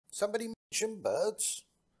Somebody mention birds?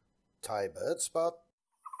 Thaibirdspot.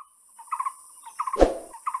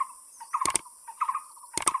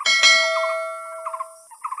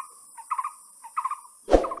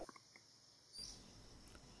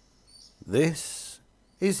 This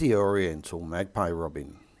is the Oriental Magpie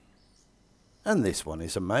Robin, and this one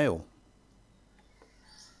is a male.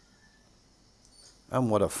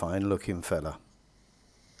 And what a fine looking fella.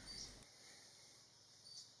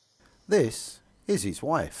 This is his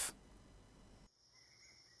wife,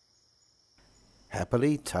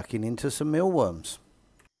 happily tucking into some mealworms.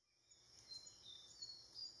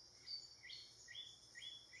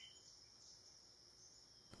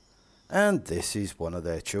 And this is one of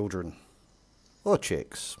their children, or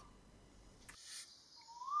chicks.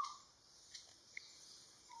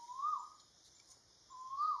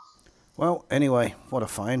 Well, anyway, what a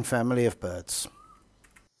fine family of birds.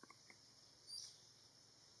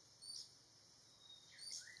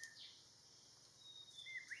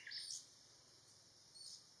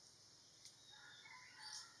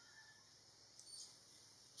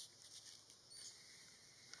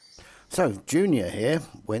 So, Junior here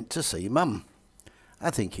went to see Mum.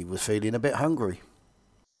 I think he was feeling a bit hungry.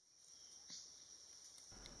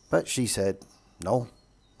 But she said, "No,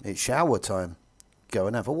 it's shower time. Go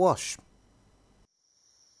and have a wash."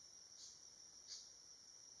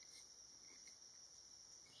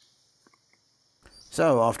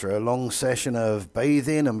 So, after a long session of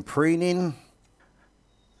bathing and preening,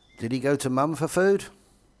 did he go to Mum for food?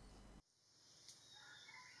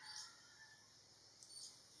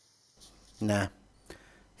 Nah,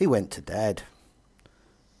 he went to Dad.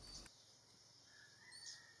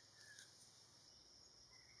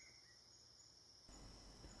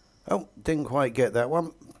 Oh, didn't quite get that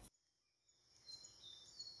one.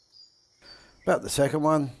 But the second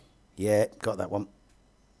one, yeah, got that one.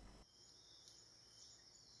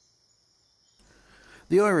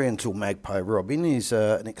 The Oriental Magpie Robin is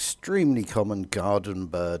an extremely common garden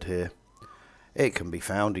bird here. It can be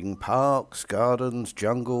found in parks, gardens,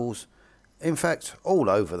 jungles, in fact, all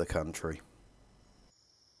over the country.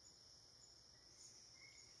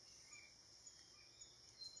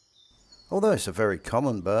 Although it's a very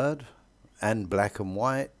common bird, and black and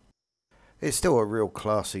white, it's still a real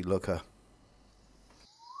classy looker.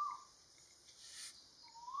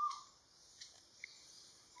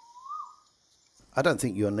 I don't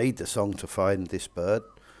think you'll need the song to find this bird,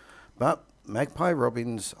 but magpie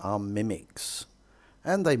robins are mimics,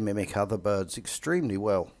 and they mimic other birds extremely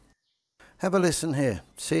well. Have a listen here,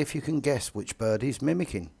 see if you can guess which bird he's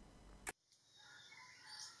mimicking.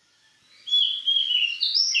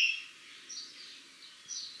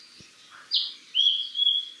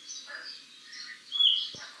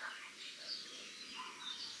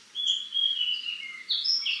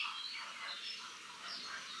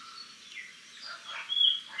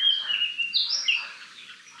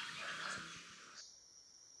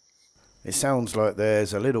 It sounds like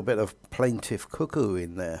there's a little bit of plaintive cuckoo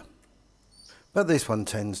in there, but this one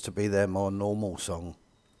tends to be their more normal song.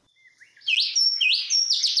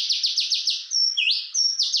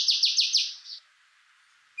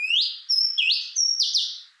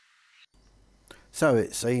 So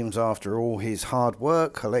it seems after all his hard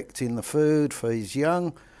work collecting the food for his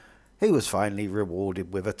young, he was finally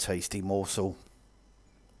rewarded with a tasty morsel.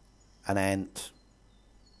 An ant.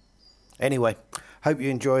 Anyway, hope you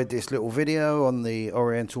enjoyed this little video on the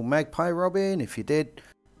Oriental Magpie Robin. If you did,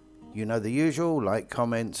 you know the usual, like,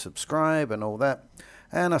 comment, subscribe and all that.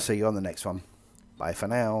 And I'll see you on the next one. Bye for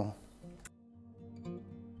now.